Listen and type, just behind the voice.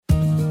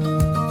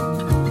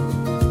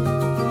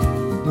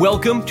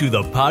Welcome to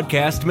the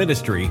podcast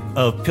ministry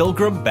of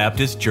Pilgrim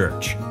Baptist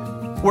Church.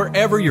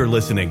 Wherever you're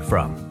listening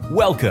from,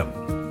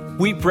 welcome.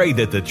 We pray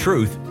that the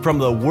truth from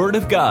the Word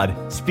of God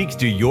speaks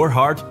to your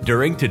heart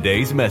during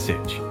today's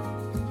message.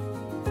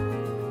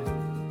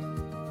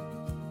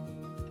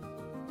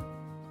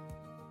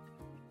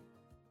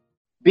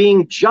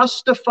 Being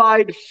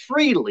justified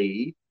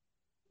freely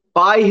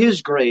by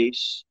His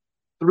grace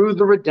through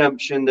the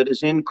redemption that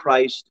is in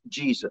Christ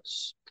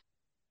Jesus.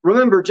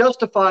 Remember,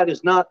 justified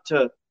is not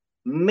to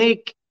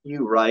make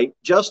you right.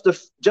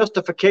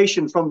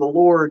 Justification from the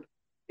Lord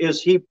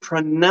is He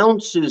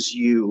pronounces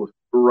you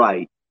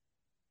right.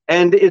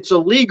 And it's a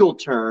legal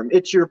term.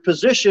 It's your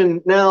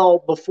position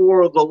now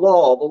before the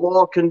law. The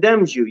law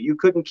condemns you. You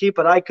couldn't keep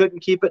it. I couldn't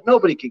keep it.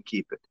 Nobody could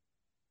keep it.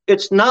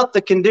 It's not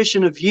the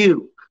condition of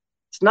you.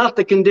 It's not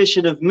the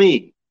condition of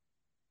me.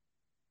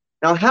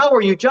 Now, how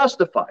are you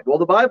justified? Well,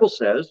 the Bible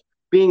says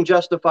being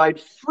justified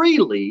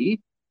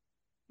freely,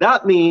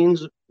 that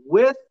means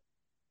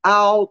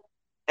without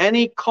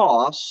any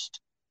cost,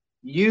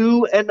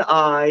 you and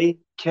I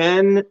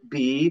can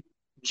be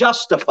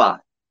justified.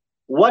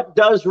 What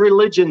does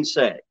religion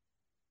say?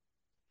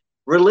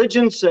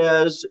 Religion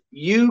says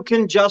you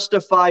can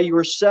justify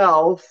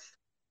yourself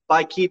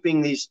by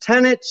keeping these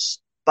tenets,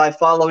 by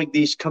following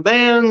these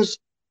commands,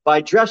 by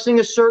dressing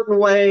a certain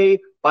way,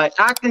 by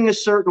acting a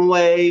certain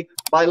way,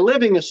 by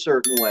living a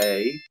certain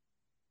way.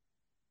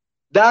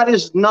 That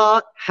is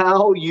not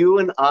how you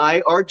and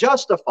I are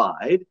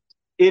justified.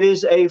 It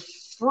is a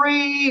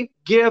free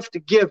gift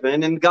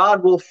given, and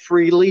God will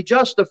freely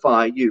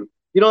justify you.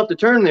 You don't have to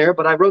turn there,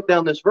 but I wrote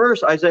down this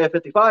verse, Isaiah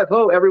 55,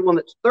 Ho, everyone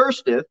that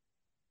thirsteth,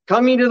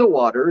 come ye to the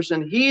waters,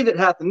 and he that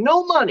hath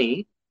no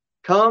money,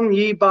 come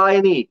ye buy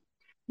and eat.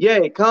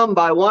 Yea, come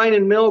buy wine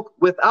and milk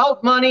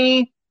without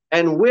money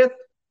and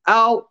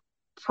without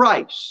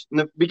price. In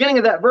the beginning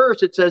of that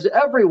verse, it says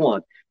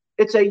everyone.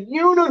 It's a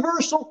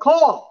universal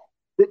call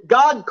that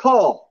God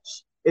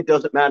calls. It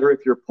doesn't matter if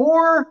you're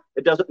poor.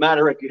 It doesn't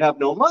matter if you have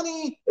no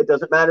money. It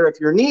doesn't matter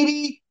if you're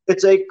needy.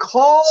 It's a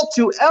call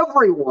to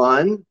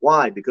everyone.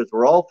 Why? Because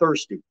we're all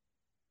thirsty.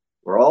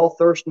 We're all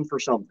thirsting for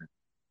something.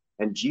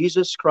 And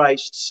Jesus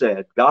Christ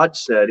said, God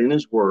said in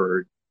His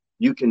Word,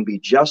 you can be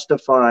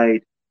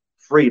justified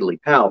freely.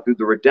 How? Through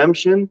the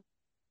redemption,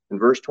 in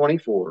verse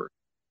 24,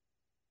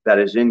 that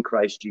is in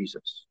Christ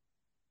Jesus.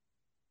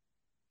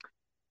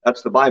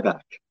 That's the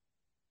buyback.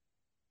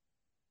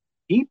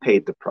 He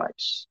paid the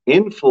price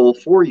in full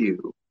for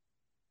you.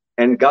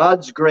 And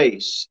God's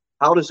grace,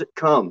 how does it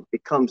come?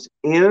 It comes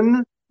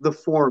in the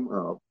form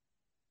of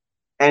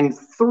and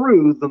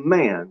through the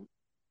man,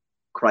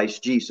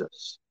 Christ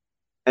Jesus.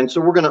 And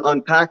so we're going to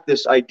unpack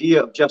this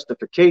idea of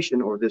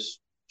justification, or this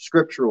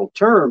scriptural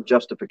term,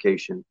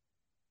 justification.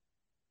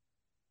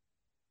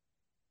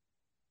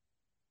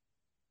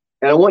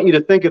 And I want you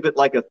to think of it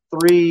like a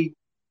three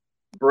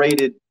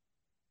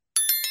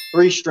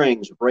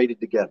strings braided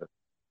together.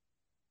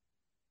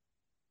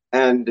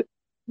 And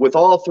with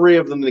all three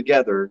of them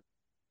together,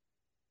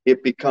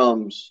 it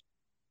becomes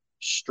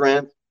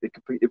strength.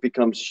 It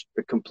becomes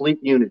a complete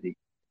unity.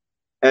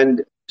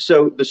 And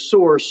so the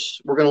source,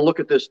 we're going to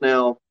look at this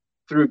now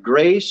through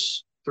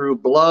grace, through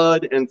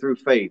blood, and through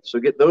faith. So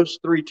get those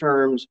three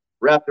terms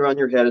wrapped around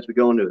your head as we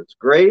go into this.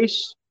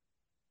 Grace,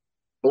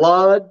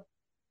 blood,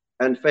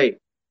 and faith.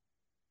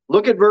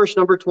 Look at verse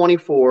number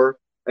 24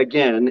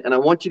 again, and I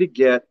want you to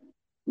get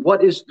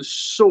what is the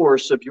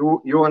source of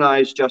your and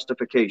I's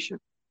justification.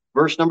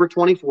 Verse number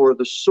 24,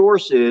 the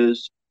source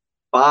is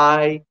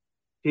by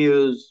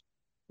His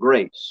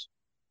grace.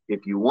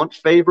 If you want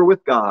favor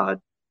with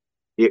God,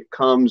 it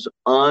comes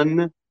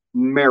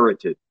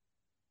unmerited.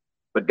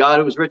 But God,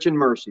 who is rich in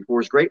mercy,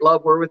 for His great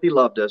love wherewith He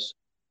loved us,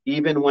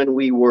 even when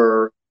we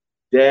were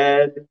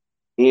dead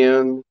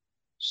in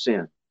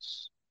sins.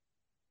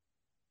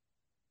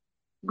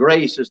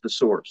 Grace is the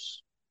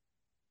source.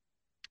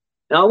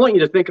 Now, I want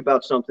you to think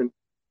about something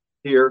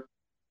here.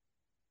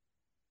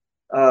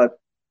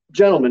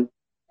 Gentlemen,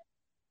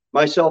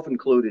 myself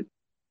included,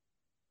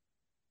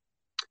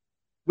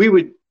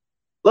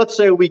 let's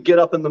say we get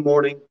up in the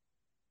morning.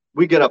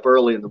 We get up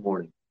early in the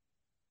morning.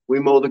 We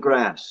mow the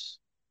grass.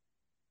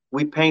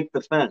 We paint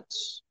the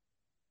fence.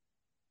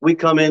 We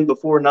come in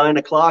before 9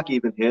 o'clock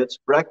even hits.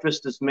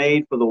 Breakfast is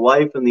made for the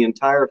wife and the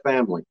entire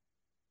family.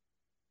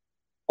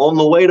 On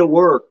the way to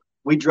work,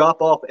 we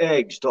drop off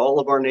eggs to all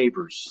of our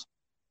neighbors.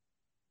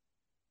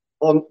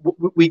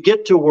 We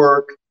get to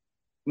work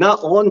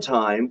not on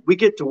time. We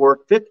get to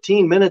work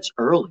 15 minutes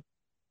early.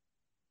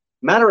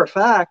 Matter of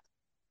fact,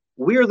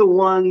 we're the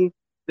one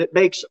that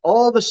makes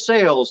all the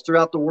sales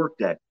throughout the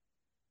workday.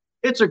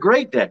 It's a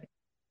great day.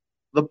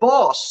 The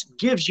boss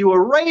gives you a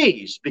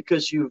raise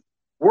because you've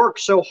worked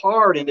so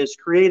hard and has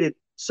created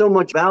so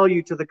much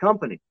value to the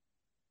company.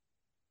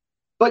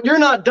 But you're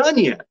not done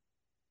yet,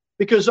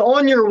 because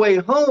on your way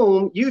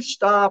home, you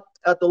stopped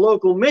at the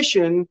local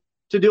mission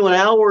to do an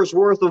hour's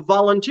worth of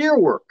volunteer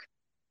work.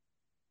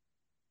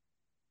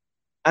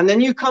 And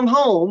then you come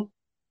home,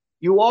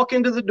 you walk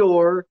into the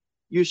door,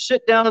 you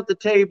sit down at the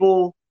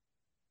table,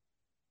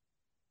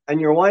 and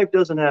your wife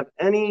doesn't have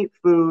any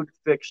food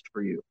fixed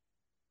for you.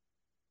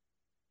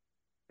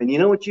 And you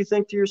know what you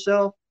think to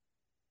yourself?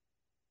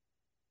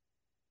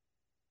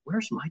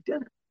 Where's my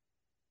dinner?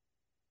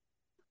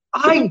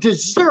 I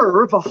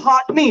deserve a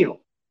hot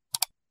meal.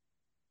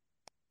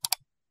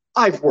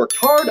 I've worked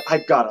hard.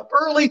 I've got up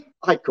early.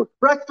 I cooked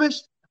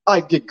breakfast.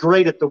 I did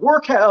great at the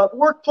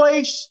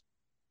workplace.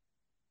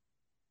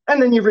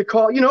 And then you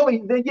recall,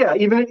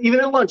 even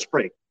at lunch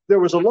break, there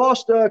was a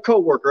lost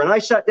coworker, and I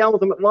sat down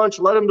with him at lunch,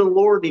 led him to the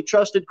Lord, and he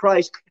trusted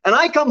Christ. And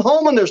I come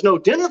home and there's no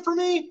dinner for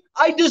me.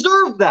 I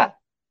deserve that.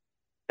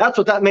 That's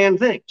what that man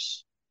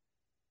thinks.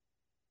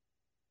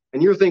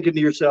 And you're thinking to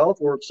yourself,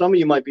 or some of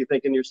you might be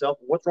thinking to yourself,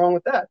 what's wrong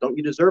with that? Don't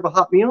you deserve a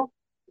hot meal?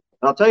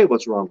 And I'll tell you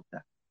what's wrong with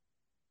that.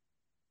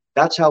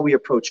 That's how we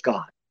approach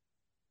God.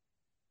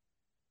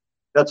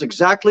 That's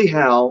exactly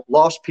how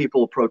lost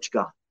people approach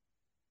God.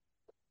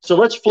 So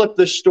let's flip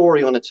this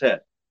story on its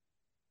head.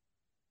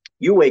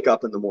 You wake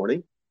up in the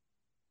morning.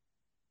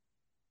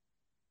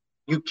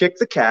 You kick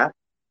the cat.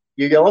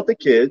 You yell at the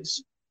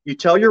kids. You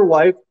tell your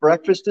wife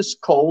breakfast is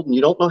cold and you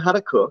don't know how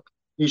to cook.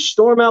 You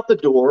storm out the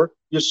door.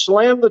 You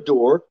slam the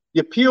door.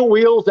 You peel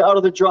wheels out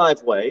of the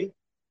driveway.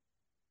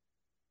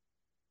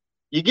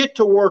 You get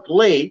to work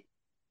late.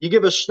 You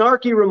give a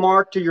snarky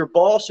remark to your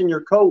boss and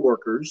your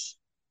coworkers.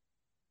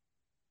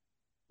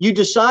 You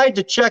decide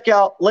to check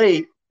out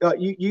late.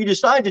 You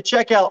decide to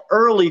check out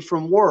early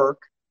from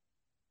work.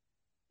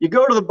 You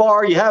go to the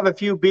bar. You have a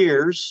few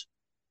beers.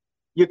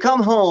 You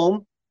come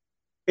home.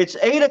 It's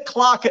 8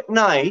 o'clock at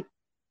night.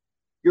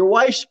 Your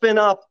wife's been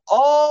up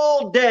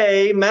all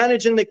day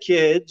managing the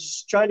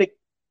kids, trying to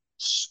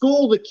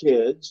school the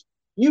kids.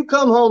 You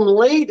come home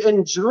late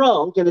and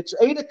drunk, and it's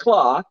 8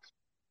 o'clock.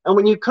 And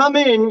when you come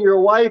in, your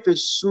wife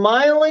is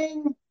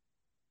smiling,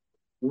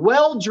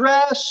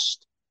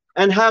 well-dressed,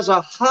 and has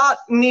a hot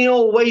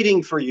meal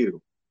waiting for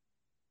you.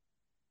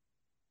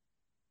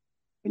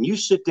 And you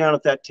sit down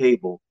at that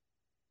table,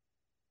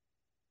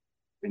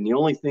 and the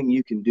only thing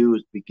you can do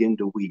is begin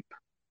to weep.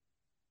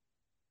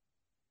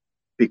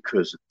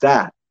 Because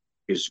that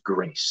is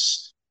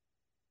grace.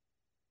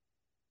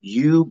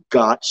 You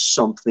got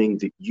something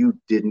that you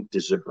didn't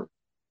deserve.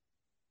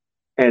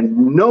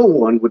 And no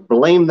one would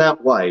blame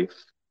that wife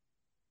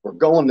for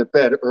going to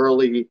bed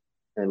early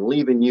and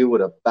leaving you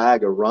with a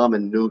bag of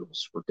ramen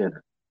noodles for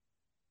dinner.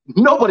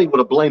 Nobody would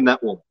have blamed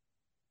that woman.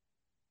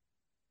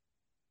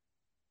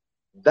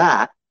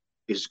 That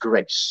is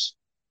grace.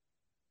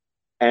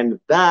 And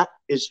that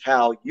is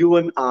how you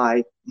and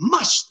I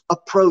must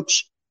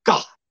approach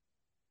God.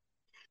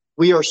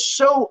 We are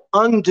so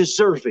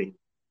undeserving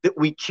that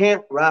we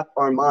can't wrap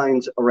our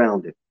minds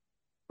around it.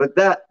 But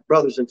that,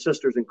 brothers and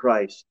sisters in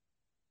Christ,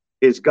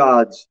 is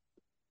God's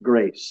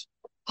grace.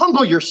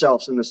 Humble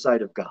yourselves in the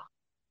sight of God.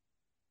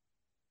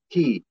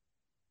 He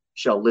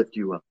shall lift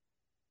you up.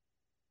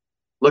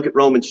 Look at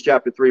Romans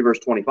chapter 3, verse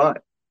 25.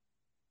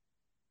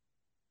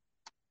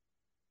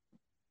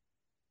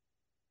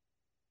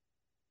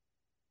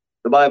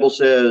 The Bible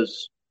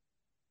says,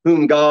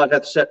 whom God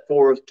hath set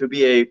forth to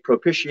be a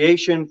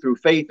propitiation through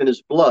faith in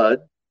his blood,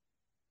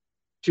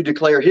 to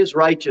declare his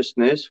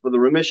righteousness for the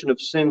remission of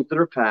sins that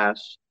are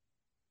past,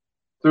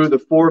 through the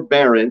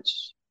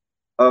forbearance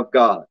of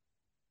God.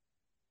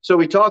 So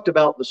we talked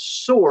about the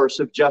source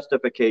of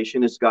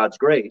justification is God's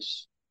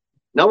grace.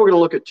 Now we're going to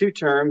look at two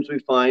terms we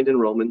find in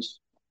Romans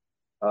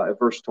at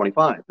verse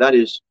 25. That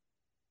is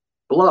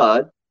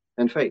blood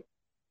and faith.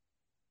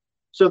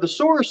 So the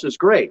source is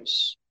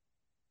grace.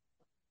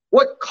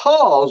 What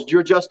caused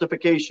your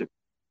justification?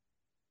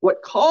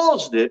 What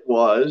caused it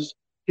was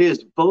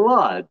his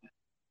blood.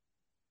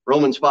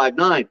 Romans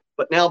 5:9.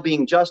 But now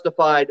being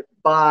justified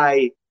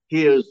by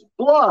his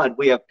blood,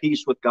 we have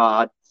peace with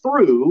God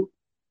through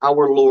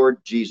our Lord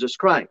Jesus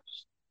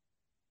Christ.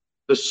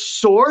 The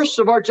source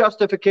of our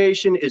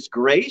justification is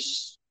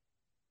grace.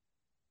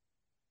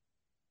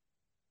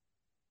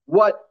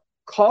 What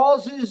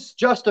causes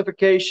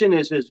justification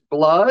is his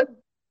blood.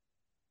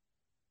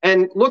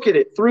 And look at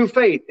it, through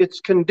faith. It's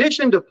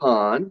conditioned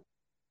upon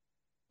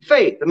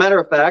faith. As a matter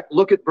of fact,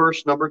 look at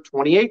verse number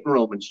 28 in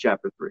Romans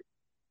chapter 3.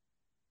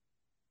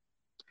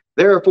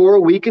 Therefore,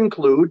 we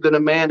conclude that a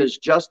man is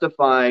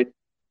justified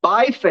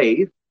by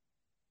faith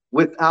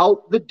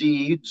without the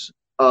deeds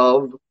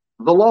of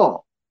the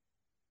law.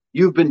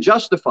 You've been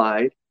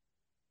justified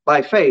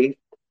by faith.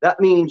 That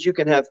means you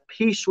can have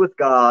peace with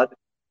God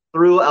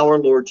through our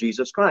Lord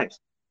Jesus Christ.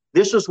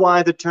 This is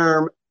why the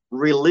term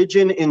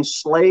religion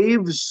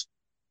enslaves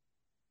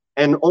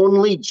and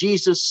only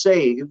Jesus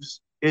saves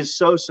is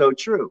so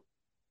true.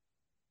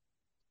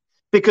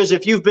 Because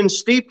if you've been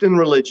steeped in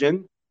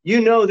religion,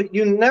 you know that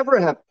you never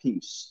have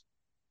peace.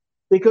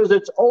 Because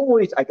it's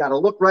always, I got to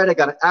look right, I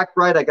got to act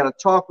right, I got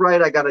to talk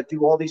right, I got to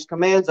do all these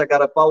commands, I got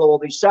to follow all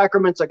these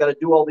sacraments, I got to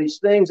do all these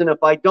things. And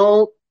if I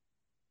don't,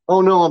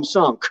 oh no, I'm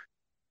sunk.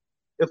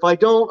 If I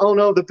don't, oh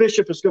no, the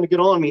bishop is going to get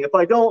on me. If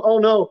I don't, oh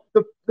no,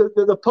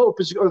 the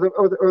Pope is, or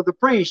the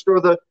priest, or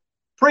the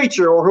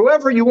preacher, or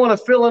whoever you want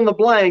to fill in the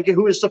blank,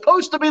 who is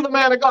supposed to be the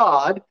man of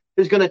God,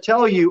 is going to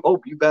tell you,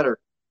 oh, you better,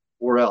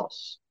 or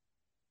else.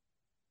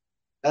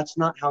 That's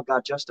not how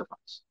God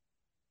justifies.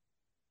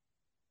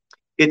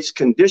 It's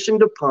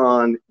conditioned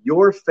upon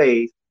your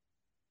faith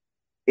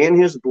in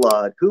his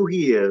blood, who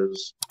he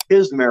is,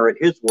 his merit,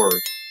 his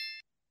worth.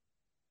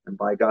 And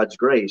by God's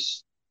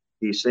grace,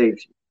 he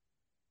saves you.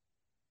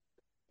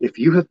 If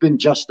you have been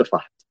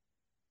justified,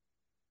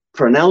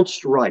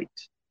 pronounced right,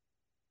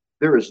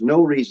 there is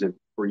no reason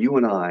for you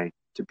and I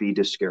to be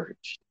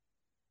discouraged.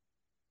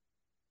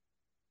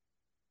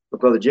 But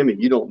Brother Jimmy,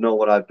 you don't know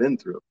what I've been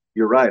through.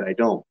 You're right, I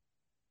don't.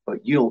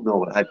 But you don't know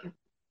what I've been through.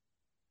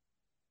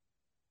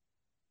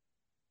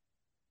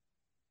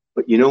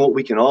 But you know what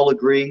we can all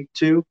agree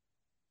to?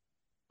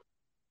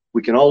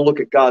 We can all look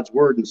at God's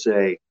word and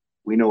say,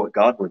 we know what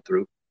God went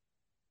through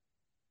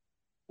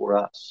for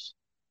us.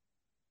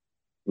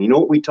 And you know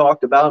what we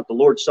talked about at the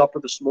Lord's Supper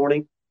this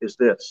morning is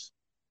this.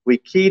 We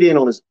keyed in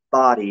on his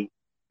body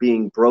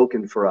being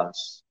broken for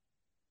us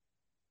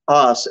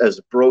as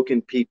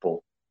broken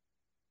people.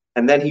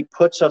 And then he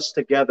puts us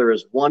together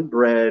as one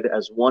bread,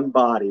 as one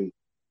body,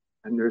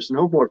 and there's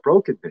no more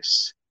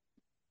brokenness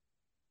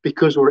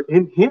because we're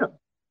in him.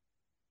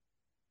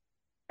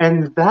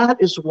 And that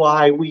is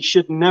why we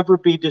should never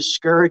be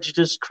discouraged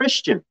as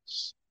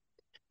Christians.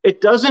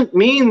 It doesn't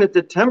mean that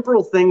the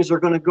temporal things are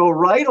going to go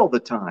right all the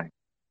time.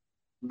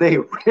 They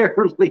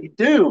rarely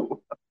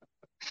do.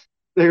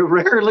 They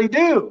rarely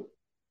do.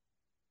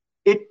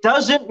 It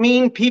doesn't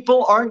mean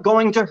people aren't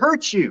going to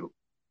hurt you.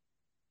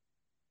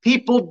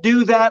 People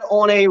do that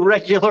on a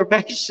regular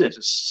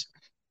basis.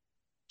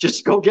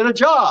 Just go get a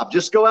job.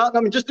 Just go out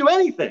and just do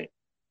anything.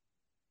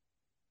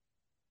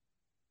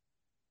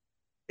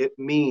 It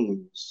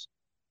means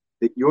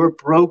that your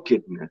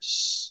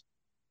brokenness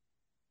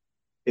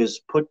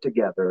is put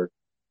together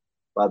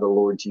by the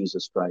Lord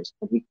Jesus Christ.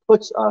 And he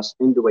puts us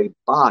into a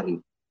body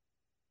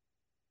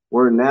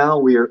where now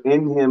we are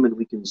in him and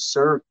we can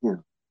serve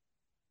him.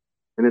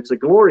 And it's a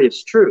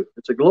glorious truth.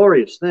 It's a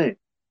glorious thing.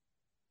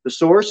 The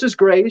source is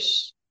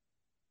grace.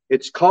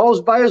 It's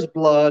caused by his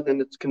blood,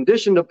 and it's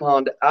conditioned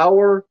upon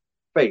our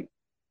faith.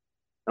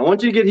 I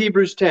want you to get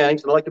Hebrews 10,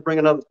 because I'd like to bring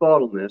another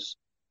thought on this.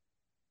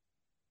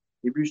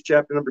 Hebrews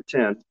chapter number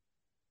 10.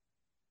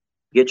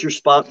 Get your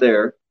spot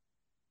there.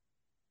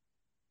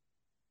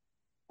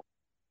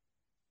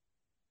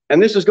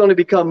 And this is going to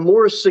become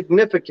more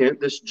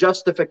significant, this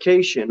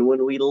justification,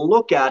 when we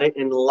look at it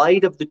in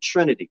light of the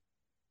Trinity.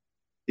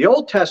 The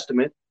Old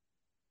Testament,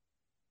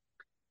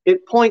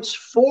 it points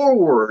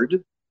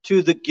forward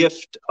to the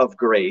gift of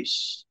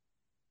grace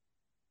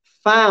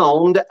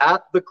found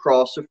at the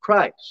cross of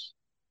Christ.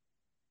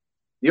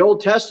 The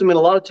Old Testament,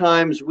 a lot of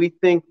times we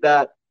think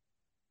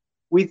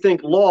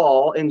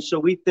law, and so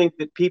we think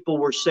that people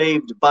were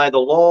saved by the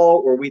law,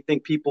 or we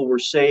think people were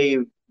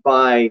saved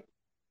by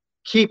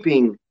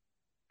keeping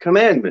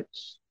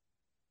commandments.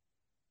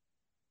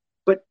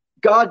 But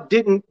God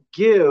didn't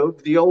give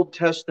the Old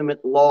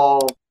Testament law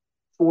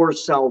for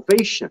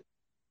salvation.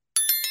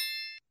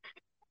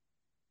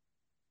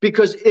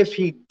 Because if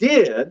he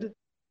did,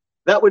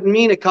 that would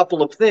mean a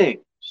couple of things.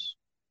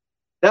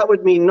 That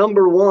would mean,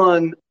 number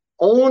one,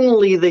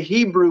 only the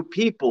Hebrew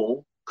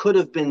people could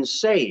have been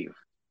saved,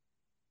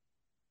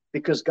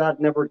 because God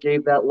never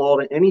gave that law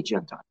to any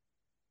Gentile.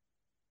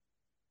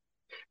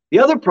 The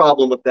other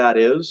problem with that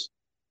is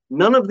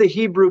none of the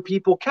Hebrew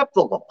people kept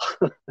the law.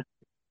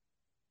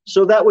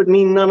 So that would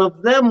mean none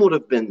of them would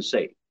have been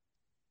saved.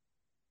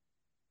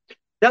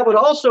 That would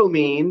also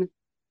mean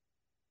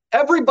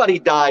everybody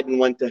died and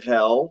went to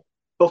hell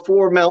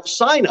before Mount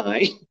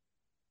Sinai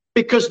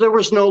because there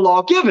was no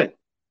law given.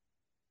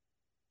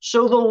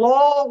 So the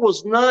law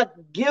was not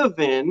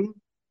given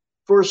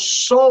for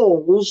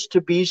souls to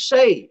be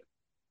saved.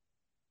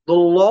 The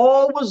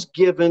law was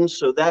given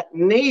so that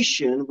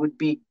nation would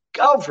be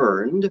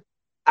governed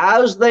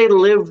as they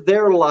lived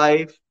their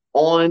life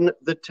on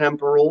the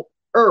temporal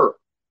earth.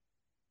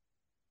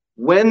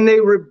 When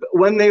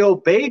they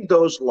obeyed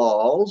those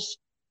laws,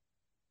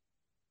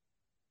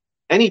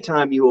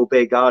 anytime you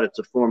obey God, it's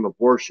a form of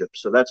worship.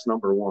 So that's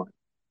number one.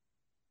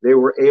 They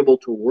were able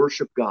to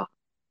worship God.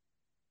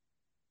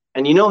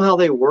 And you know how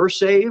they were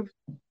saved?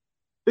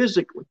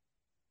 Physically.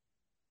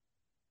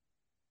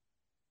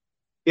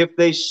 If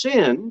they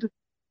sinned,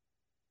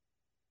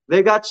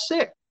 they got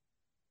sick.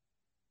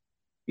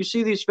 You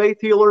see these faith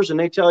healers and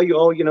they tell you,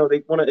 oh,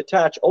 they want to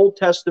attach Old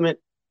Testament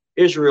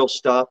Israel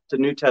stuff to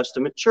New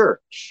Testament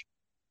church.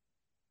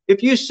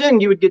 If you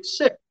sinned, you would get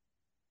sick.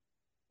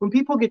 When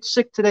people get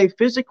sick today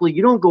physically,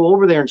 you don't go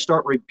over there and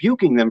start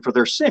rebuking them for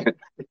their sin.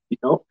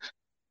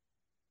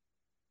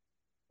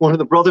 One of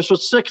the brothers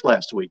was sick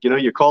last week.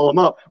 You call him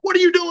up. What are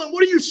you doing?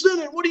 What are you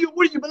sinning? What are you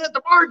been at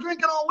the bar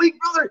drinking all week,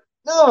 brother?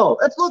 No,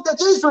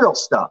 that's Israel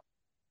stuff.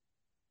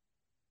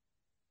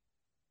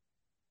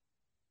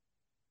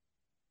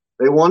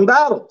 They won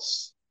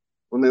battles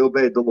when they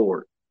obeyed the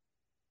Lord.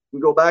 You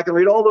can go back and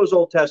read all those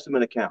Old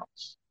Testament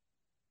accounts.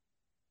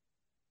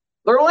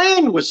 Their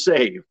land was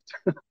saved.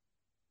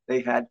 They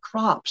had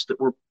crops that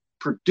were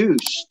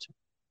produced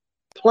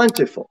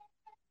plentiful.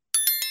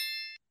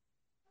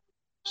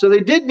 So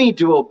they did need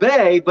to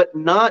obey, but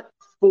not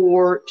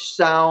for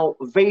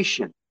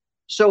salvation.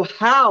 So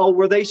how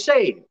were they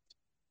saved?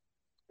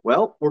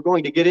 Well, we're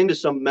going to get into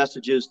some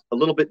messages a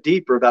little bit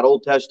deeper about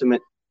Old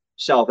Testament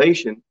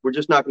salvation. We're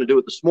just not going to do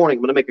it this morning.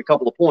 I'm going to make a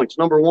couple of points.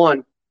 Number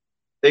one,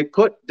 did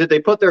they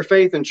put their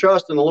faith and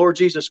trust in the Lord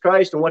Jesus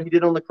Christ and what he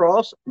did on the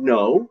cross?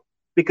 No,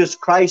 because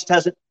Christ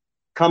hasn't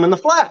come in the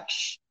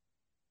flesh.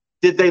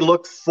 Did they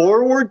look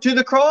forward to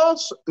the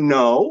cross?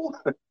 No.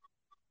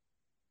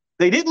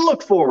 They didn't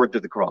look forward to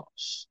the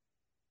cross.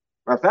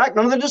 Matter of fact,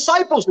 none of the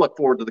disciples looked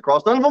forward to the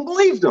cross. None of them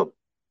believed him.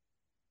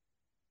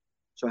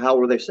 So how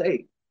were they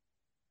saved?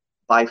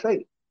 By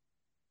faith.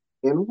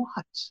 In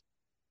what?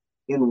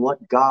 In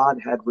what God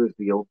had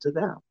revealed to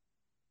them.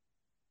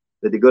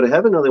 Did they go to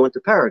heaven? No, they went to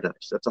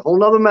paradise. That's a whole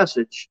nother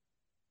message.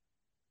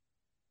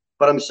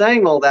 But I'm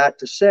saying all that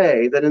to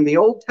say that in the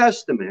Old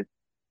Testament,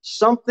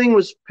 something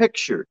was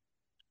pictured.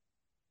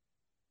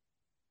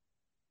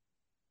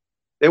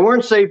 They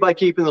weren't saved by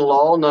keeping the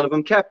law. None of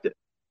them kept it.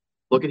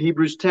 Look at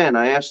Hebrews 10.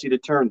 I asked you to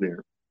turn there.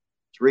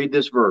 Let's read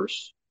this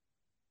verse.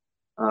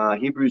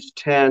 Hebrews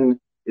 10,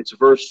 it's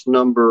verse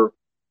number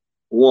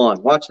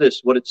 1. Watch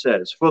this, what it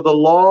says. For the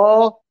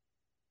law,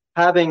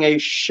 having a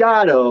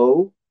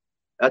shadow,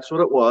 that's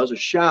what it was, a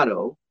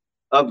shadow,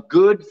 of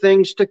good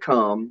things to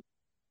come,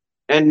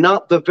 and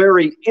not the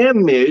very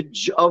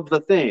image of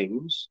the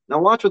things. Now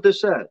watch what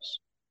this says.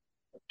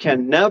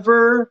 Can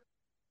never,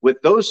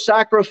 with those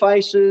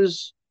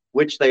sacrifices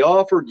which they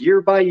offered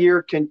year by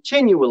year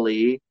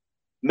continually,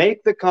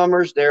 make the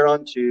comers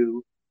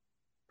thereunto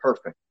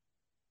perfect.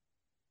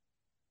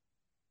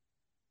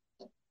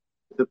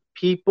 The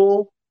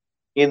people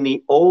in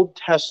the Old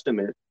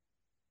Testament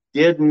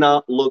did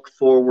not look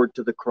forward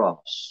to the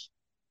cross.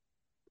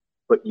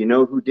 But you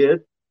know who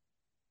did?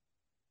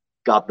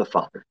 God the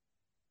Father.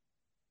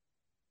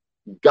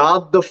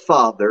 God the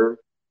Father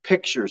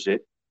pictures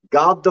it.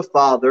 God the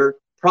Father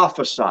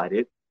prophesied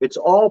it. It's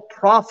all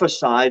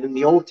prophesied in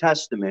the Old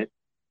Testament.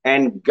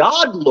 And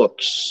God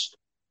looks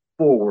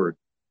forward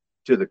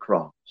to the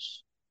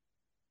cross.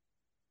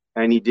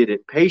 And he did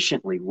it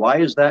patiently. Why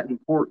is that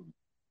important?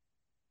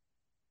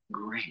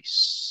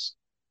 Grace.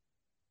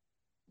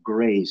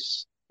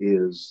 Grace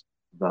is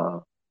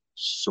the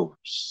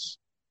source.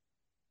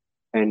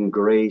 And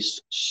grace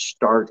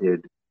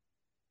started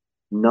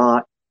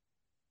not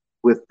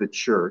with the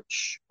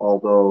church,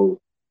 although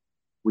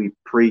we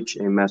preach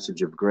a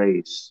message of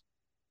grace.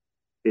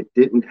 It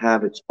didn't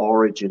have its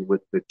origin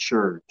with the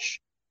church.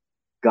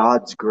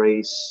 God's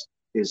grace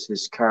is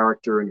his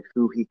character and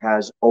who he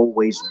has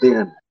always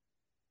been.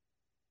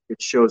 It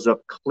shows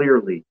up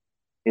clearly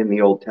in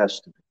the Old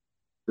Testament.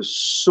 The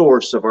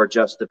source of our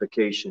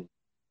justification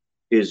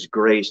is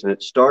grace, and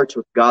it starts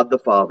with God the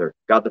Father.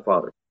 God the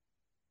Father.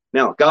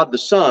 Now, God the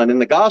Son in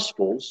the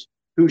Gospels,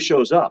 who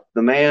shows up?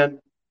 The man,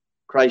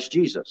 Christ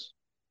Jesus.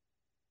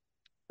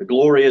 The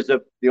glory is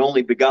of the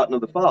only begotten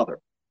of the Father.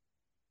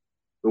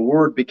 The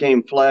Word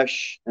became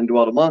flesh and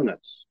dwelt among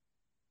us.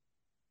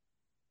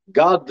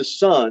 God the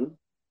Son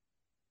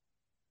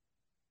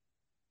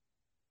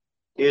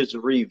is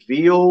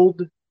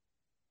revealed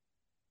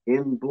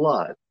in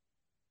blood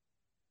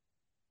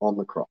on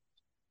the cross.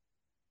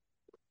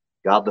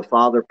 God the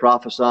Father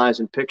prophesies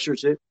and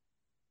pictures it.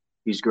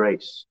 He's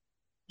grace.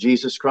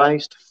 Jesus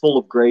Christ, full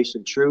of grace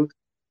and truth.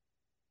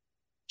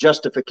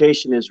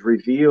 Justification is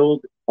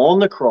revealed on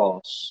the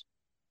cross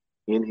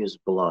in his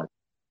blood.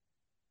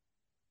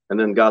 And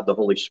then God the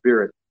Holy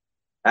Spirit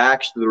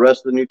acts through the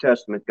rest of the New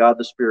Testament. God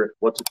the Spirit,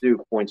 what's it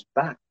do? Points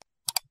back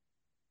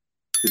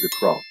to the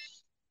cross.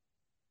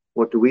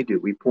 What do?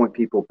 We point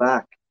people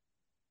back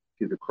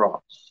to the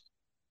cross.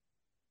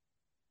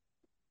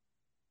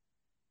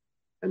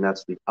 And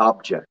that's the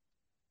object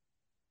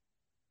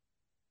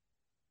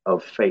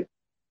of faith.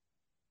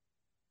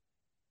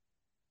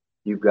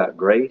 You've got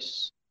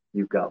grace,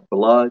 you've got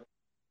blood,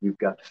 you've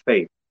got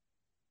faith.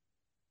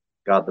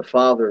 God the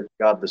Father,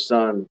 God the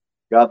Son,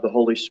 God the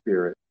Holy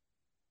Spirit,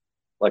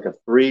 like a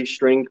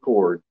three-stringed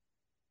cord,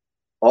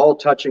 all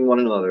touching one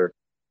another,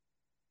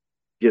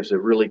 gives a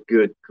really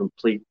good,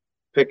 complete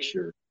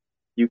picture.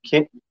 You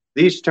can't,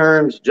 these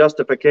terms,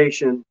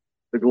 justification,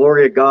 the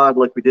glory of God,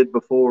 like we did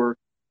before,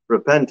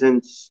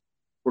 repentance,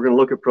 we're going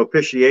to look at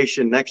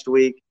propitiation next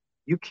week.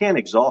 You can't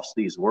exhaust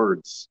these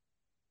words.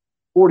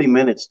 40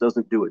 minutes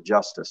doesn't do it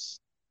justice.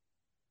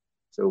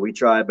 So we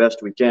try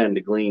best we can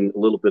to glean a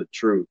little bit of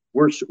truth.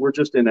 We're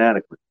just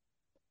inadequate.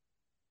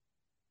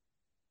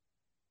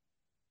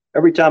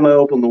 Every time I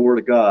open the Word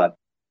of God,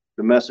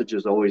 the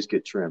messages always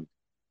get trimmed.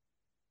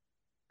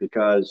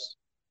 Because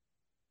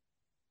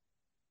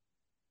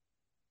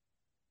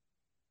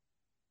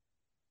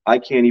I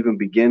can't even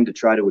begin to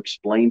try to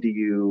explain to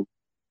you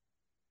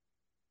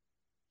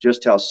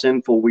just how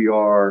sinful we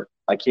are.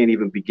 I can't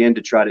even begin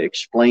to try to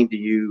explain to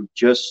you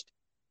just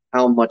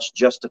how much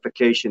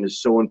justification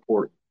is so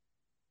important.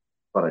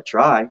 But I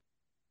try.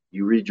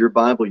 You read your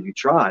Bible, you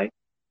try.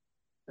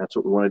 That's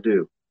what we want to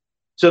do.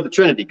 So the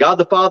Trinity, God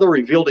the Father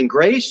revealed in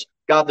grace,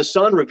 God the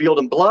Son revealed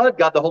in blood,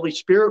 God the Holy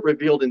Spirit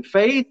revealed in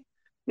faith.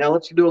 Now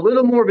let's do a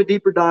little more of a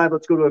deeper dive.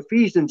 Let's go to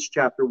Ephesians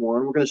chapter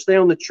 1. We're going to stay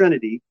on the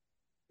Trinity.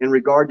 in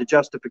regard to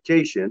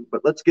justification,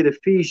 but let's get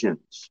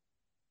Ephesians.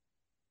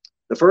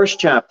 The first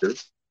chapter,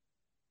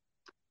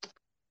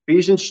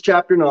 Ephesians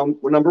chapter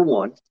number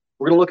 1.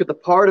 We're going to look at the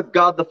part of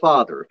God the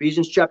Father.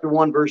 Ephesians chapter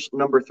 1, verse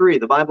number 3.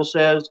 The Bible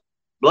says,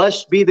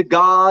 "Blessed be the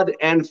God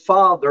and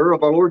Father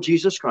of our Lord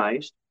Jesus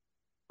Christ,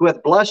 who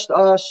hath blessed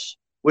us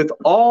with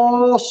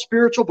all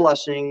spiritual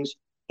blessings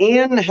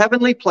in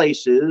heavenly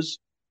places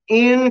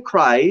in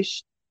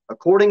Christ,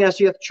 according as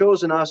he hath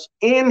chosen us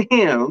in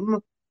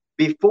him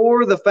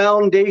before the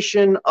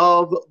foundation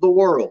of the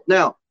world."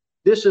 Now,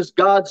 this is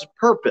God's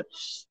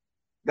purpose.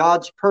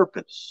 God's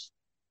purpose.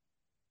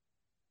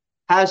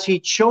 Has he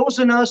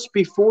chosen us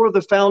before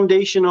the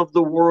foundation of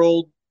the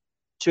world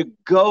to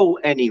go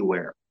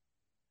anywhere?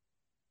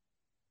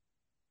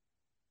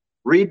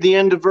 Read the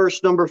end of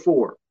verse number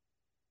 4.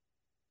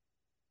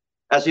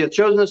 As he hath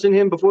chosen us in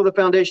him before the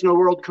foundation of the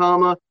world,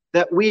 comma,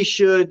 that we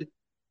should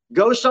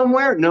go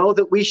somewhere? No,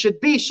 that we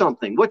should be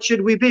something. What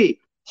should we be?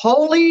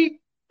 Holy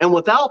and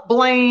without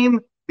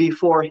blame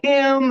before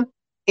him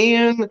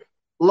in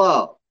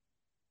love.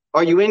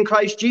 Are you in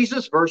Christ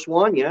Jesus? Verse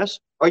 1, yes.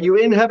 Are you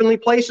in heavenly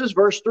places?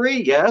 Verse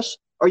 3, yes.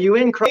 Are you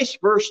in Christ?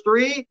 Verse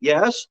 3,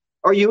 yes.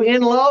 Are you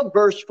in love?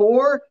 Verse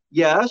 4,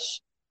 yes.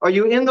 Are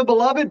you in the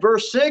beloved?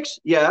 Verse 6,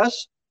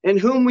 yes. Are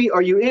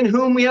you in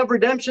whom we have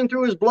redemption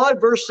through his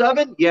blood? Verse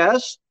 7,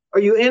 yes. Are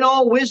you in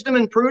all wisdom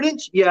and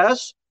prudence?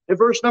 Yes. And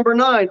verse number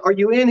 9, are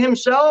you in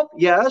himself?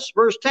 Yes.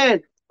 Verse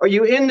 10, are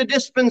you in the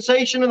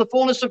dispensation of the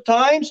fullness of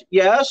times?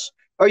 Yes.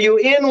 Are you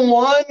in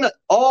one,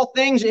 all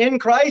things in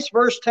Christ?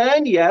 Verse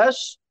 10,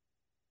 yes.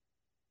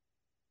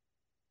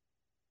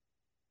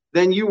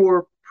 Then you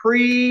were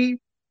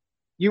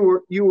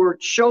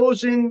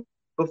chosen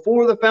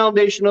before the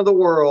foundation of the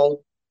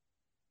world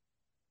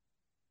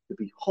to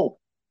be holy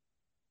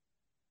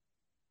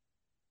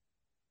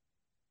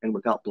and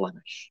without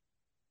blemish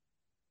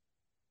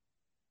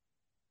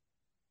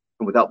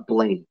and without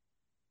blame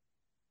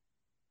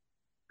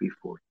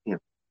before him.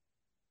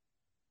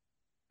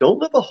 Don't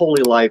live a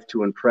holy life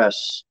to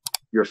impress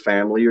your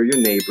family or your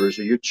neighbors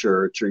or your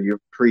church or your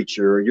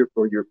preacher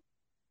or your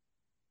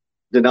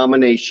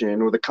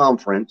denomination or the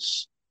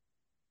conference.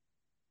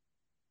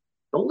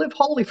 Don't live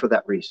holy for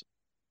that reason.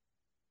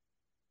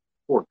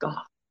 For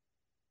God.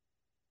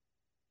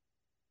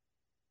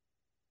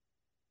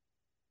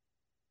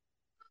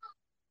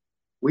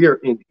 We are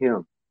in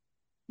him.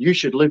 You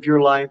should live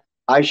your life.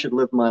 I should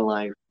live my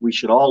life. We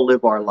should all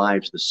live our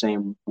lives the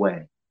same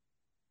way.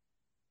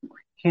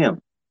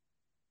 Him.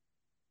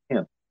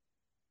 Him.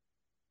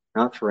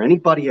 Not for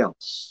anybody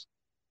else.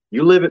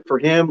 You live it for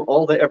him,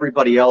 all the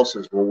everybody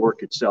else's will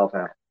work itself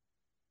out.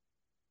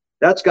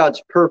 That's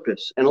God's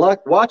purpose. And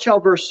watch how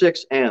verse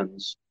 6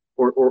 ends.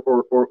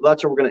 Or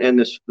that's how we're going to end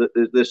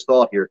this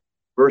thought here.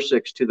 Verse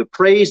 6, to the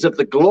praise of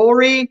the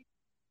glory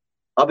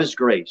of his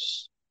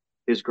grace.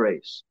 His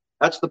grace.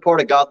 That's the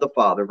part of God the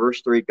Father.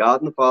 Verse 3,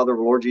 God and the Father of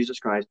the Lord Jesus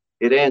Christ.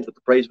 It ends with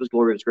the praise of his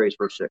glory of his grace.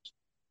 Verse 6.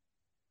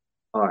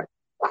 All right.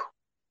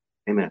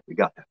 Amen. We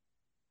got that.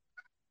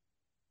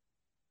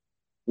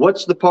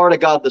 What's the part of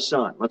God the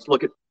Son? Let's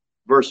look at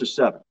verses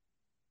 7.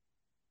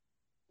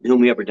 In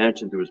whom we have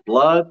redemption through his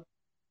blood,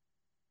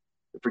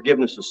 the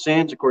forgiveness of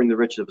sins according to the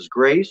riches of his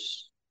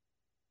grace.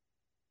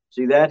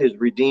 See that? His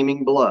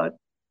redeeming blood.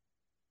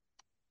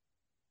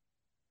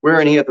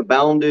 Wherein he hath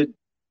abounded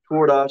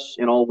toward us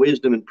in all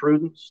wisdom and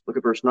prudence. Look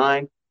at verse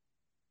 9.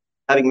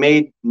 Having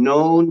made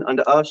known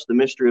unto us the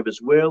mystery of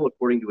his will,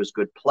 according to his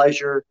good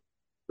pleasure,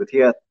 which he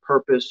hath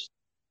purposed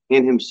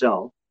in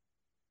himself,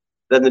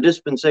 that in the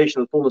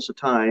dispensation of the fullness of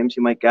times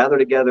he might gather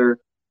together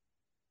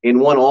in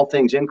one all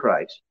things in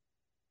Christ,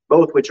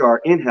 both which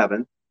are in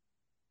heaven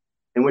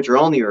and which are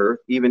on the earth,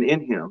 even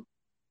in him,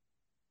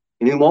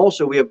 in whom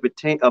also we have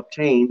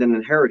obtained an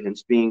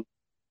inheritance, being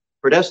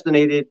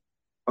predestinated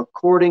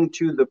according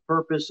to the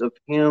purpose of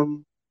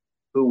him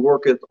who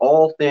worketh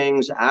all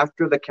things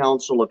after the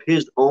counsel of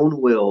his own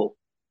will,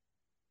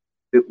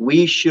 that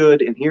we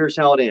should, and here's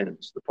how it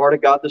ends, the part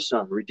of God the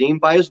Son,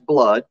 redeemed by his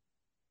blood,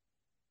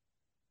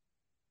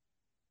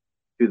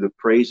 to the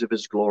praise of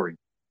his glory,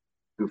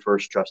 who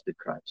first trusted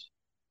Christ.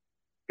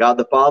 God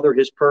the Father,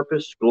 his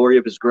purpose, glory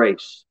of his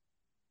grace.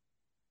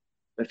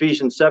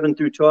 Ephesians 7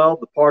 through 12,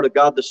 the part of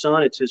God the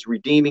Son, it's his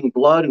redeeming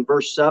blood in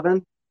verse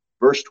 7.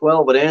 Verse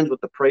 12, it ends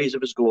with the praise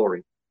of his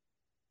glory.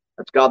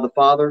 That's God the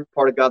Father,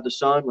 part of God the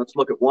Son. Let's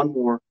look at one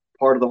more,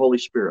 part of the Holy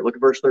Spirit. Look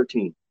at verse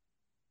 13.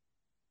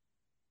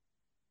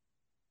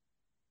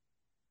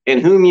 In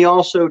whom ye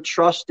also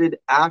trusted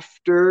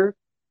after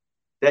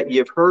that ye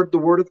have heard the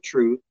word of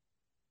truth,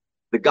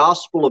 the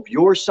gospel of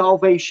your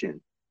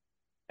salvation,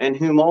 and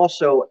whom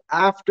also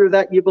after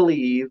that ye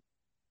believe,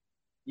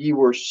 ye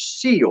were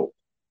sealed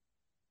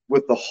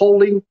with the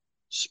Holy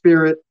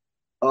Spirit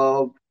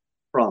of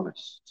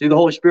promise. See the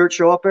Holy Spirit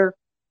show up there?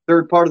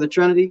 Third part of the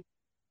Trinity.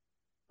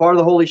 Part of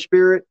the Holy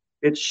Spirit.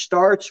 It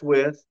starts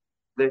with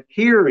the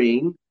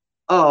hearing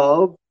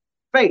of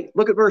faith.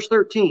 Look at verse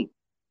 13.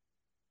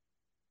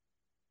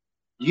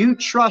 You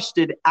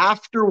trusted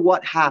after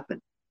what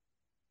happened.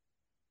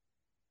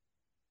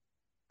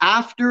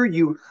 After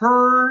you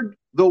heard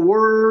the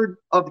word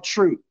of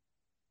truth.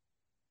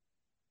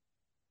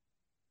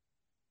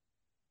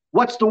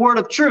 What's the word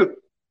of truth?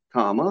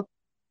 Comma,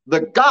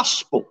 the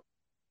gospel.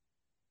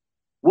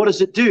 What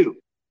does it do?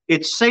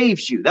 It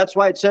saves you. That's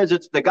why it says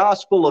it's the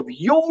gospel of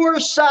your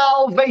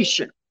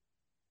salvation,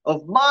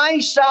 of my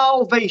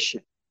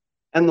salvation.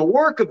 And the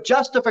work of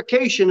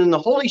justification in the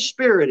Holy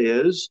Spirit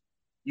is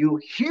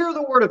you hear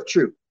the word of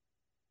truth.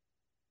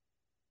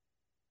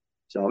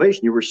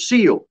 Salvation, you were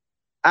sealed.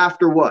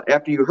 After what?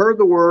 After you heard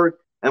the word.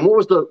 And what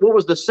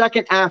was the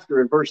second after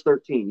in verse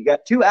 13? You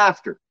got two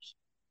afters.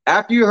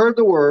 After you heard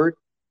the word,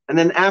 and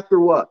then after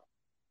what?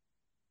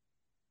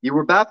 You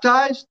were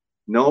baptized?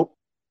 Nope.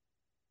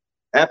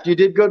 After you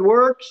did good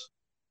works?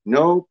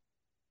 Nope.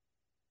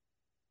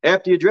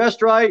 After you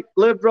dressed right,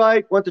 lived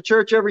right, went to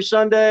church every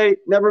Sunday,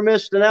 never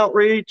missed an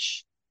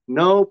outreach?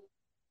 Nope.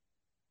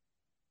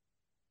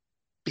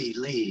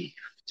 Believed.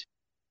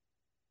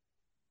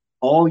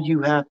 All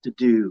you have to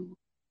do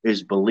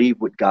is believe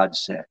what God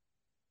said.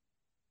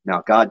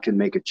 Now, God can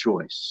make a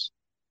choice.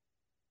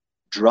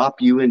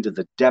 Drop you into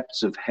the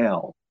depths of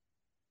hell,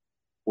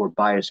 or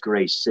by his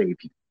grace save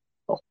you.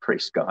 Oh,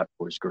 praise God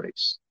for his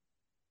grace.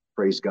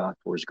 Praise God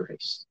for his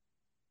grace.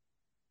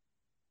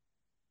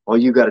 All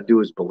you got to do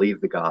is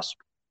believe the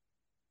gospel.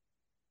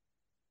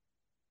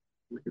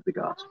 Believe the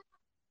gospel.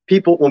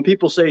 When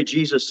people say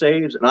Jesus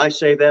saves, and I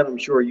say that, I'm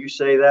sure you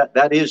say that,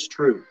 that is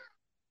true.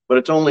 But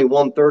it's only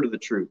 1/3 of the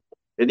truth.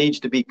 It needs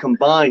to be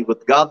combined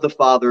with God the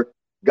Father,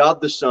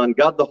 God the Son,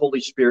 God the Holy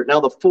Spirit.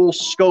 Now the full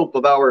scope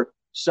of our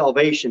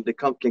salvation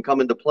can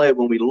come into play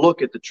when we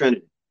look at the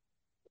Trinity.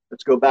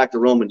 Let's go back to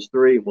Romans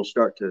 3, and we'll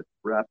start to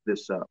wrap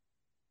this up.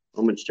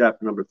 Romans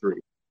chapter number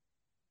 3.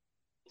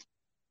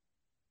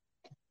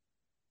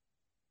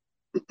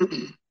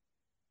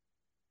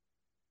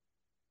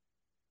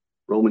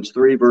 Romans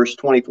 3, verse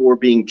 24,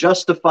 being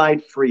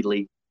justified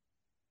freely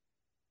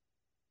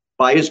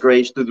by his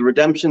grace through the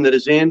redemption that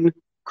is in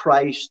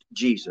Christ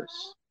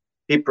Jesus.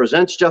 He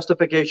presents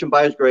justification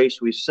by his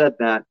grace. We said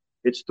that.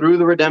 It's through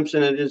the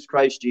redemption that is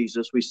Christ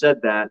Jesus. We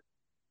said that.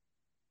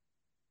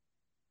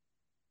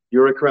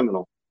 You're a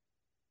criminal.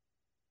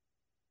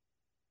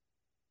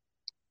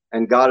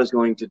 And God is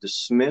going to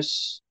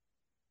dismiss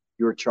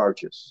your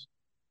charges.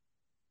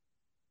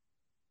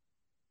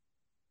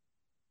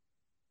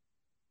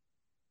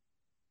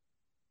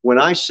 When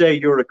I say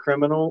you're a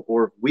criminal,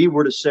 or if we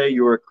were to say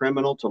you're a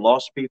criminal to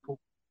lost people,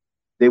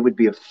 they would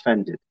be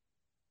offended.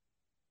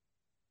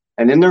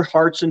 And in their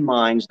hearts and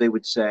minds, they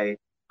would say,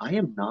 I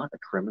am not a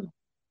criminal.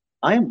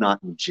 I am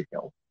not in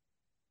jail.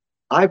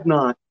 I've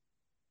not.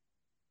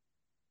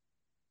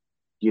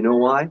 You know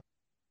why?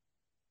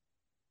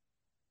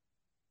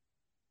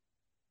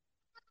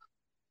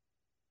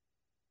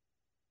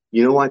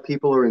 You know why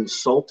people are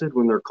insulted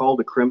when they're called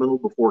a criminal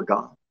before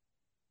God?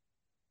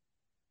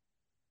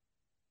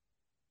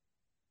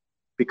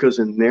 Because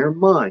in their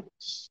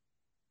minds,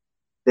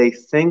 they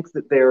think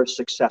that they are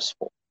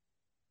successful.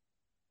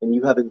 And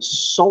you have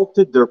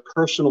insulted their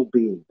personal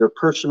being, their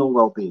personal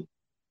well-being.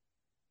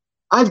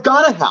 I've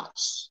got a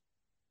house.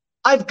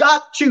 I've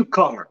got 2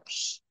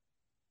 cars.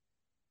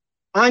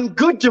 I'm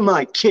good to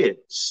my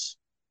kids.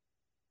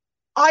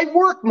 I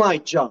work my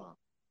job.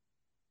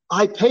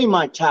 I pay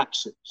my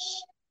taxes.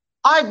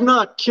 I've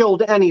not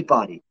killed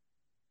anybody.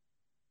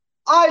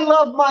 I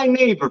love my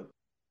neighbor.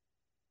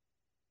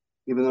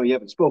 Even though you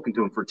haven't spoken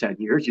to him for 10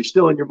 years, you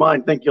still in your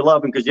mind think you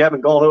love him because you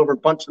haven't gone over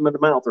and punched him in the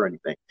mouth or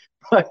anything.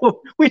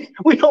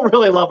 We don't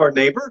really love our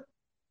neighbor.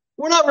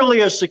 We're not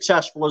really as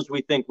successful as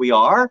we think we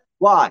are.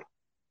 Why?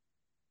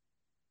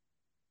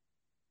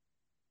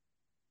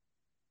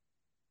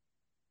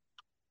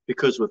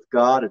 Because with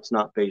God, it's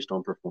not based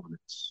on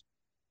performance.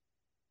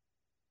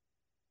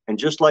 And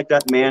just like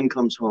that man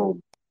comes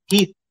home,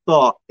 he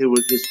thought it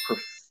was his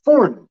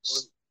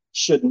performance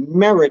should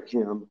merit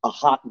him a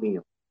hot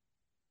meal.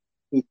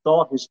 He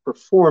thought his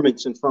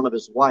performance in front of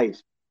his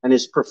wife, and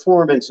his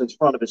performance in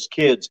front of his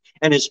kids,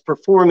 and his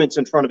performance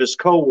in front of his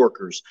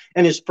coworkers,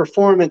 and his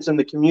performance in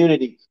the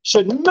community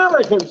should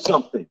merit him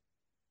something.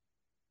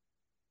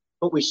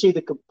 But we see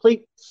the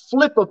complete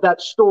flip of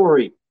that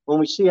story when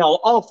we see how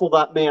awful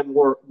that man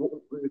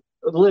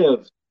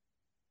lived.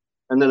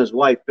 And then his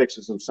wife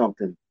fixes him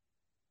something.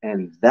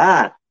 And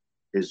that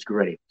is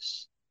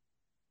grace.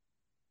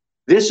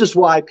 This is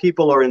why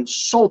people are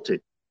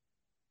insulted.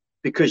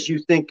 Because you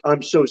think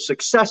I'm so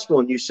successful,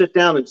 and you sit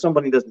down and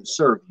somebody doesn't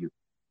serve you.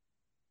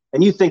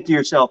 And you think to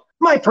yourself,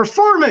 my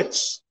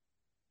performance!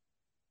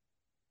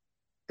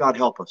 God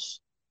help us.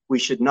 We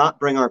should not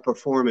bring our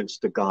performance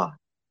to God.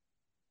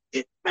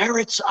 It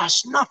merits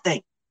us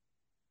nothing.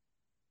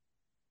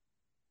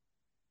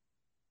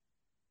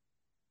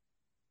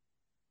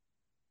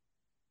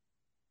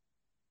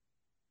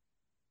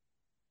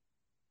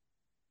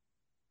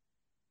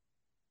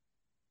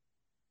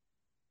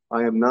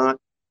 I am not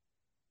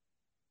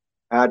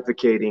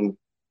advocating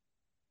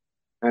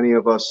any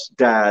of us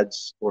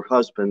dads or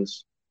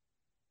husbands.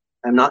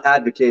 I'm not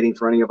advocating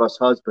for any of us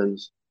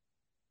husbands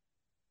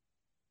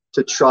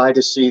to try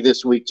to see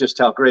this week just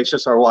how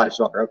gracious our wives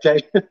are,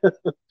 okay?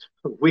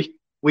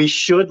 We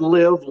should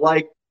live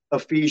like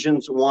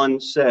Ephesians 1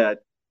 said,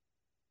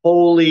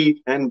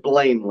 holy and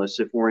blameless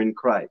if we're in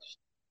Christ.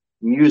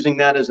 I'm using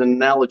that as an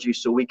analogy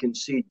so we can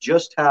see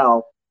just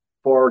how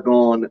far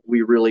gone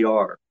we really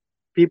are.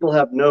 People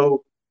have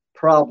no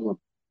problem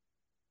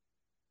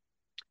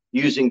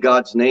using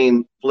God's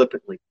name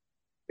flippantly.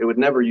 They would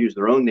never use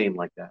their own name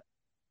like that.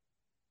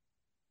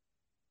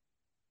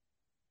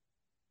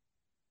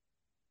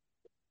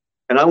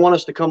 And I want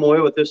us to come away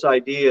with this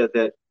idea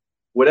that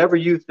whatever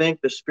you think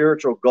the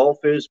spiritual gulf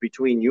is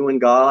between you and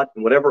God,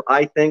 and whatever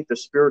I think the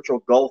spiritual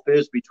gulf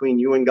is between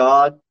you and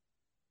God,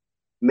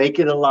 make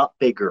it a lot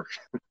bigger.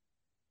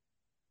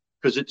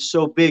 Because it's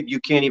so big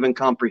you can't even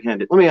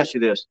comprehend it. Let me ask you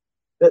this.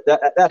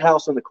 That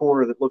house in the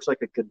corner that looks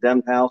like a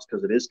condemned house,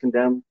 because it is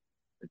condemned,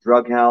 a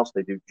drug house,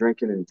 they do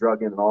drinking and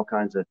drugging and all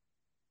kinds of...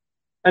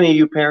 Any of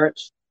you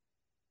parents,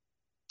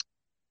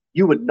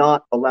 you would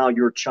not allow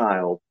your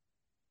child,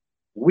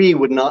 we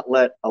would not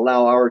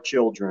allow our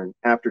children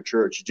after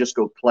church to just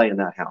go play in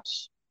that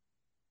house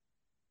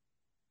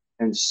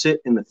and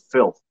sit in the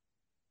filth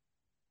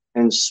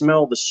and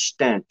smell the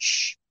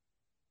stench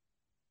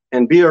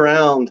and be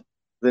around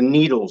the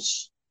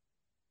needles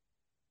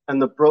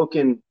and the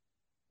broken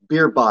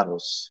beer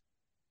bottles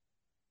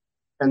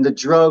and the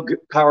drug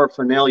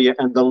paraphernalia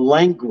and the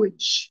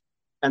language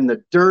and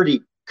the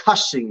dirty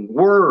cussing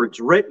words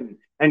written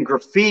and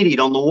graffitied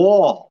on the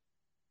wall.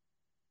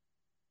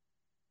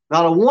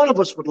 Not a one of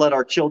us would let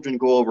our children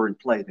go over and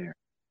play there.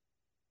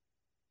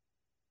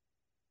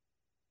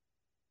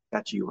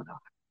 That's you and I.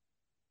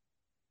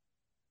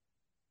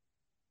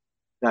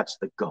 That's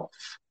the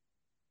gulf.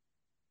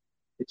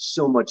 It's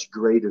so much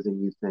greater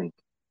than you think.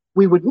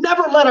 We would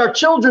never let our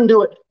children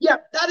do it. Yeah,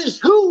 that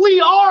is who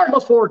we are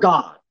before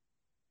God.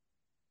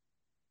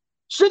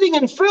 Sitting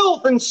in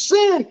filth and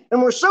sin,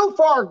 and we're so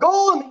far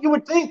gone that you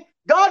would think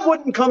God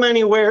wouldn't come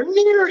anywhere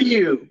near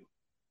you.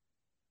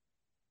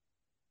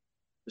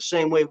 The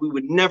same way we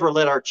would never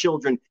let our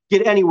children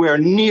get anywhere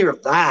near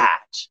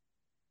that.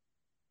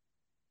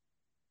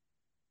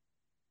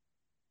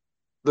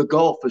 The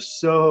gulf is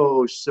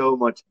so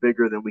much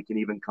bigger than we can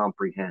even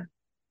comprehend.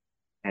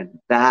 And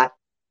that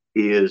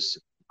is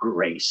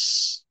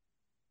grace.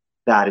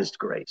 That is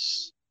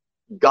grace.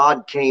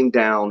 God came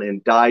down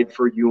and died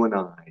for you and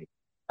I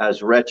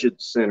as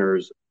wretched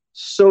sinners,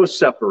 so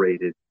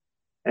separated.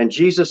 And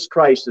Jesus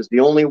Christ is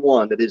the only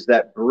one that is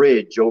that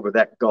bridge over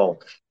that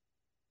gulf.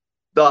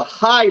 The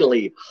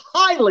highly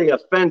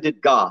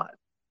offended God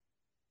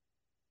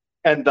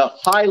and the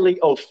highly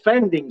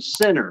offending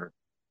sinner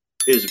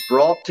is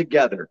brought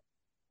together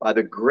by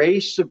the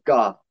grace of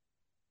God,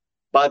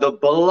 by the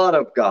blood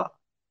of God.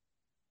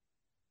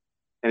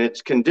 And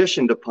it's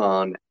conditioned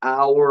upon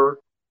our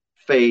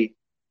faith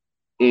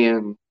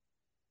in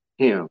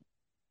Him.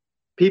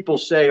 People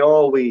say,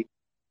 all we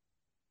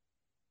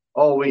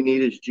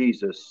need is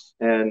Jesus.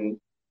 And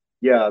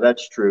yeah,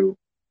 that's true.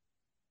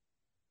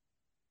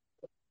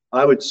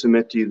 I would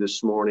submit to you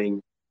this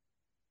morning,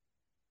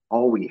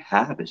 all we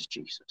have is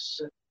Jesus.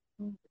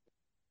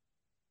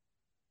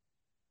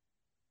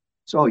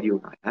 It's all you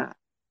and I have.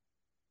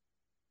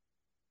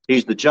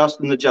 He's the just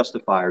and the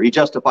justifier. He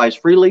justifies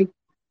freely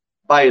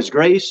by His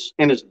grace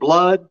and His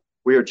blood.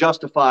 We are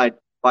justified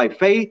by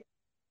faith.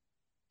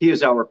 He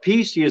is our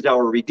peace. He is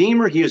our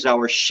Redeemer. He is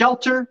our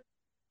shelter.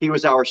 He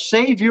was our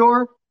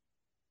Savior.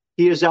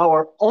 He is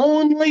our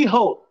only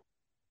hope.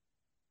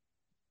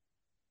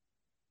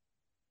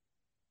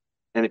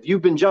 And if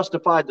you've been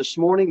justified this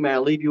morning, may I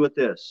leave you with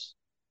this.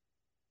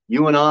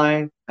 You and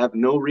I have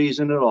no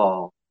reason at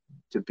all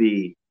to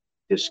be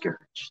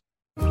discouraged.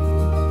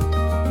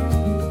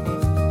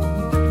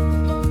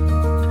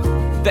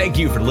 Thank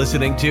you for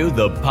listening to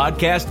the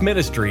podcast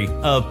ministry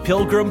of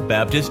Pilgrim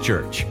Baptist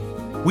Church.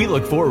 We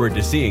look forward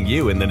to seeing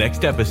you in the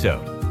next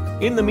episode.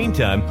 In the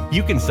meantime,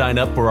 you can sign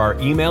up for our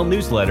email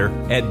newsletter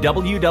at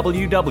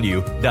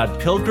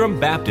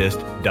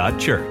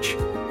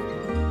www.pilgrimbaptist.church.